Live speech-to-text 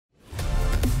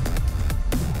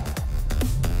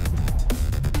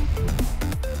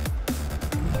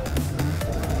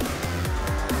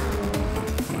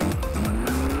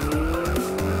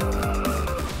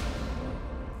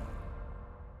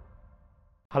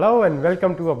Hello and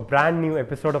welcome to a brand new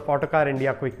episode of Autocar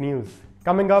India Quick News.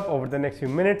 Coming up over the next few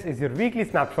minutes is your weekly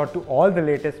snapshot to all the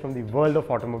latest from the world of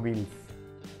automobiles.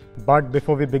 But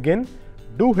before we begin,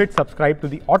 do hit subscribe to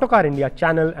the Autocar India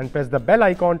channel and press the bell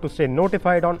icon to stay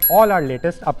notified on all our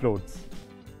latest uploads.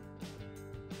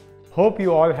 Hope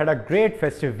you all had a great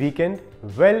festive weekend.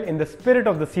 Well, in the spirit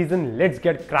of the season, let's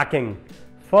get cracking.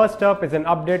 First up is an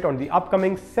update on the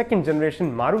upcoming second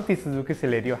generation Maruti Suzuki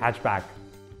Celerio hatchback.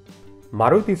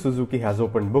 Maruti Suzuki has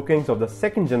opened bookings of the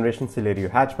second generation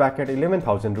Celerio hatchback at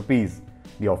 11,000 rupees.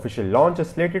 The official launch is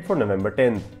slated for November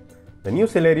 10th. The new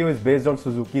Celerio is based on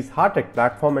Suzuki's Heartect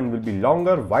platform and will be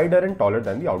longer, wider and taller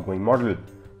than the outgoing model.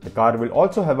 The car will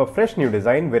also have a fresh new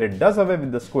design where it does away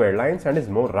with the square lines and is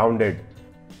more rounded.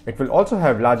 It will also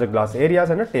have larger glass areas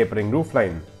and a tapering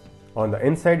roofline. On the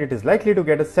inside, it is likely to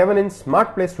get a 7-inch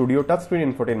Smart Play Studio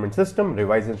touchscreen infotainment system,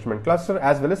 revised instrument cluster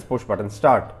as well as push-button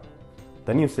start.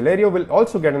 The new Celerio will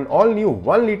also get an all-new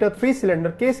 1-litre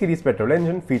 3-cylinder K-series petrol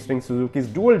engine featuring Suzuki's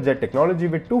dual-jet technology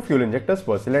with 2 fuel injectors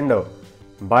per cylinder.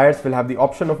 Buyers will have the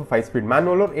option of a 5-speed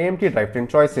manual or AMT drivetrain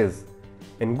choices.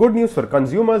 In good news for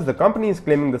consumers, the company is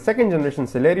claiming the second-generation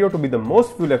Celerio to be the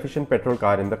most fuel-efficient petrol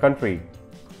car in the country.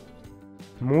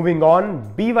 Moving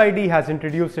on, BYD has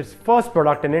introduced its first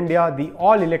product in India, the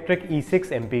all-electric E6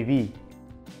 MPV.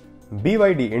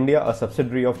 BYD India, a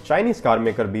subsidiary of Chinese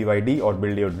carmaker BYD or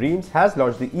Build Your Dreams, has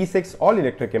launched the E6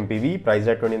 all-electric MPV priced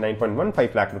at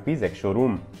 29.15 lakh rupees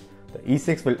ex-showroom. The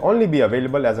E6 will only be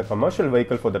available as a commercial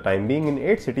vehicle for the time being in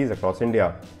 8 cities across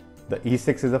India. The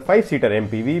E6 is a 5-seater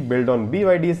MPV built on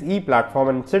BYD's E platform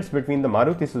and sits between the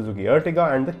Maruti Suzuki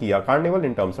Ertiga and the Kia Carnival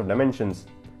in terms of dimensions.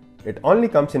 It only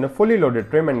comes in a fully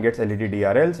loaded trim and gets LED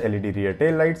DRLs, LED rear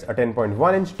tail lights, a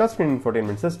 10.1-inch touchscreen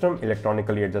infotainment system,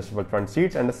 electronically adjustable front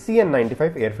seats and a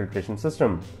CN95 air filtration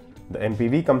system. The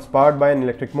MPV comes powered by an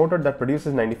electric motor that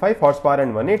produces 95 horsepower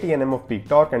and 180 Nm of peak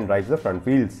torque and drives the front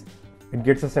wheels. It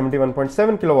gets a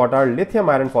 71.7 kWh lithium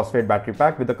iron phosphate battery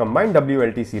pack with a combined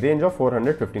WLTC range of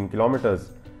 415 km.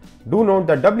 Do note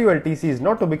that WLTC is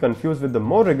not to be confused with the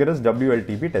more rigorous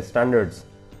WLTP test standards.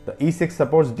 The E6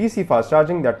 supports DC fast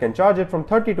charging that can charge it from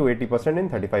 30 to 80% in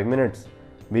 35 minutes.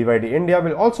 BYD India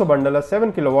will also bundle a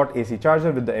 7 kW AC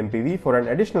charger with the MPV for an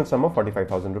additional sum of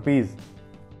 45,000 rupees.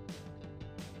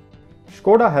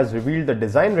 Skoda has revealed the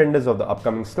design renders of the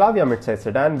upcoming Slavia midsize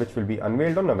sedan, which will be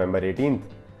unveiled on November 18th.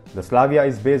 The Slavia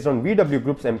is based on VW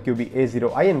Group's MQB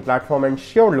A0iN platform and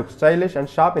sure looks stylish and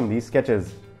sharp in these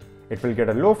sketches. It will get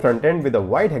a low front end with a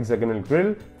wide hexagonal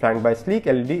grille flanked by sleek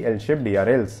LED L-shaped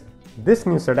DRLs. This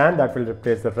new sedan that will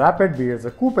replace the Rapid wears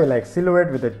a coupe-like silhouette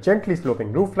with a gently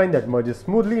sloping roofline that merges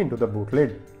smoothly into the boot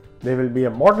lid. There will be a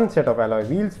modern set of alloy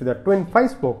wheels with a twin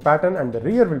 5-spoke pattern and the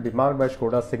rear will be marked by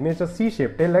Skoda's signature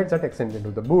C-shaped taillights that extend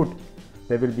into the boot.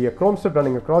 There will be a chrome strip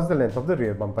running across the length of the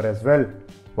rear bumper as well.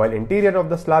 While interior of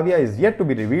the Slavia is yet to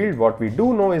be revealed, what we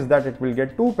do know is that it will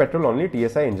get 2 petrol-only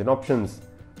TSI engine options.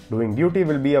 Doing duty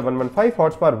will be a 115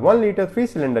 horsepower 1-litre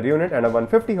 3-cylinder unit and a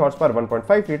 150 horsepower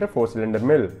 1.5-litre 4-cylinder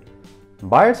mill.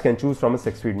 Buyers can choose from a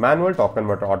 6-speed manual, torque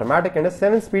converter automatic and a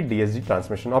 7-speed DSG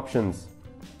transmission options.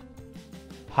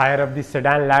 Higher up the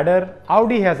sedan ladder,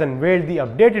 Audi has unveiled the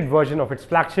updated version of its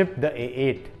flagship, the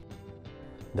A8.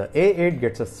 The A8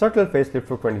 gets a subtle facelift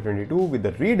for 2022 with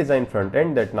a redesigned front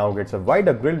end that now gets a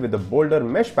wider grille with a bolder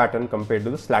mesh pattern compared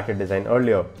to the slatted design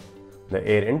earlier. The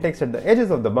air intakes at the edges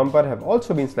of the bumper have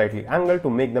also been slightly angled to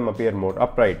make them appear more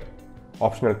upright.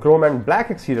 Optional chrome and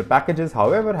black exterior packages,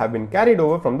 however, have been carried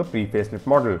over from the pre-facelift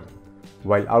model.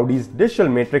 While Audi's digital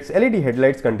matrix LED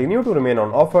headlights continue to remain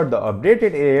on offer, the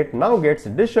updated A8 now gets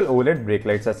digital OLED brake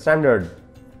lights as standard.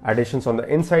 Additions on the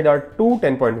inside are 2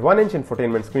 10.1-inch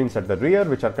infotainment screens at the rear,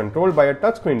 which are controlled by a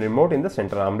touchscreen remote in the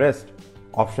center armrest.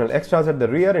 Optional extras at the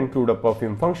rear include a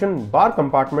perfume function, bar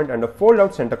compartment and a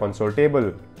fold-out center console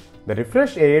table. The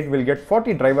refreshed A8 will get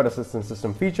 40 driver assistance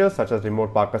system features such as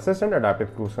remote park assist and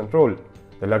adaptive cruise control.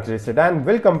 The luxury sedan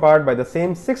will come powered by the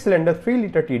same 6-cylinder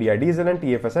 3-litre TDI diesel and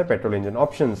TFSI petrol engine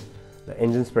options. The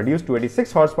engines produce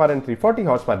 286 horsepower and 340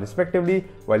 horsepower respectively,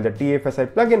 while the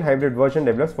TFSI plug-in hybrid version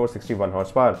develops 461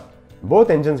 horsepower. Both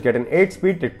engines get an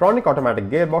 8-speed Tiptronic automatic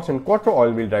gearbox and quattro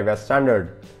all-wheel drive as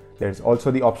standard. There is also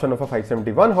the option of a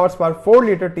 571 horsepower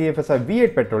 4-litre TFSI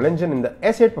V8 petrol engine in the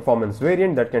S8 performance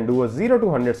variant that can do a 0 to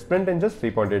 100 sprint in just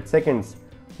 3.8 seconds.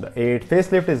 The A8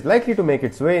 facelift is likely to make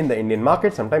its way in the Indian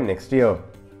market sometime next year.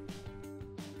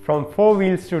 From 4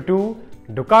 wheels to 2,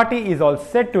 Ducati is all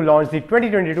set to launch the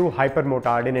 2022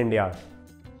 Hypermotard in India.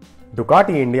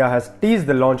 Ducati India has teased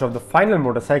the launch of the final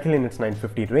motorcycle in its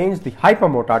 950 range, the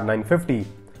Hypermotard 950.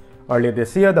 Earlier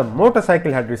this year, the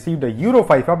motorcycle had received a Euro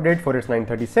 5 update for its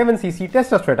 937cc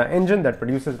Testostrata engine that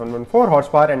produces 114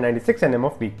 horsepower and 96 Nm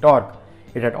of peak torque.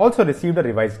 It had also received a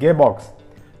revised gearbox.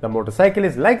 The motorcycle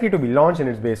is likely to be launched in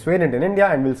its base variant in India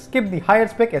and will skip the higher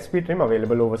spec SP trim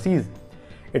available overseas.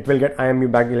 It will get IMU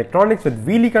backed electronics with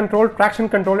wheelie control, traction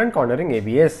control and cornering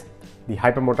ABS. The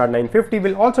Hypermotard 950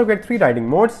 will also get 3 riding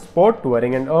modes: Sport,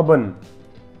 Touring and Urban.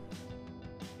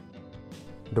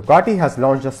 Ducati has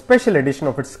launched a special edition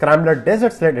of its Scrambler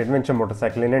Desert Sled adventure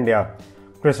motorcycle in India.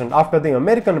 Christened after the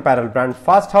American apparel brand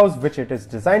Fasthouse, which it is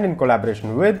designed in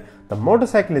collaboration with, the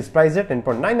motorcycle is priced at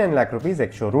 10.99 lakh rupees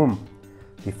ex-showroom.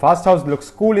 The Fasthouse looks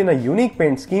cool in a unique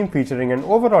paint scheme featuring an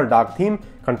overall dark theme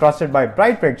contrasted by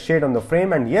bright red shade on the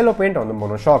frame and yellow paint on the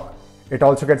monoshock. It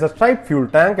also gets a striped fuel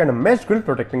tank and a mesh grille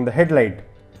protecting the headlight.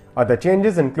 Other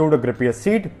changes include a grippier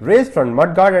seat, raised front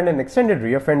mudguard and an extended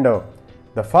rear fender.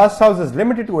 The Fasthouse is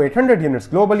limited to 800 units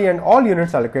globally and all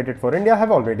units allocated for India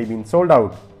have already been sold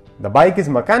out. The bike is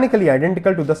mechanically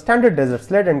identical to the standard Desert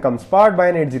Sled and comes powered by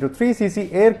an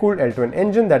 803cc air-cooled L2N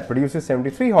engine that produces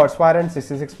 73 horsepower and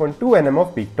 66.2 Nm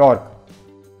of peak torque.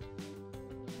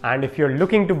 And if you're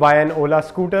looking to buy an Ola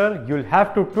scooter, you'll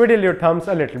have to twiddle your thumbs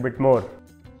a little bit more.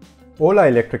 Ola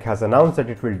Electric has announced that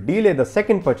it will delay the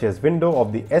second purchase window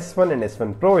of the S1 and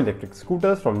S1 Pro electric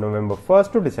scooters from November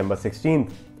 1st to December 16th.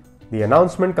 The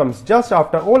announcement comes just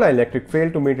after Ola Electric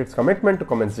failed to meet its commitment to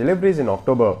commence deliveries in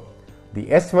October. The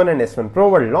S1 and S1 Pro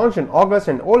were launched in August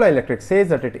and Ola Electric says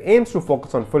that it aims to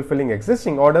focus on fulfilling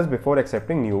existing orders before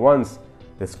accepting new ones.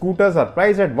 The scooters are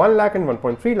priced at 1 lakh and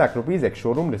 1.3 lakh rupees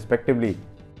ex-showroom respectively.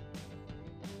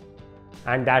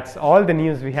 And that's all the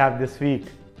news we have this week.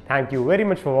 Thank you very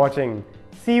much for watching.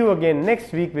 See you again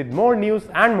next week with more news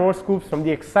and more scoops from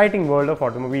the exciting world of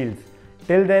automobiles.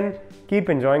 Till then, keep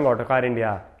enjoying Autocar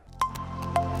India.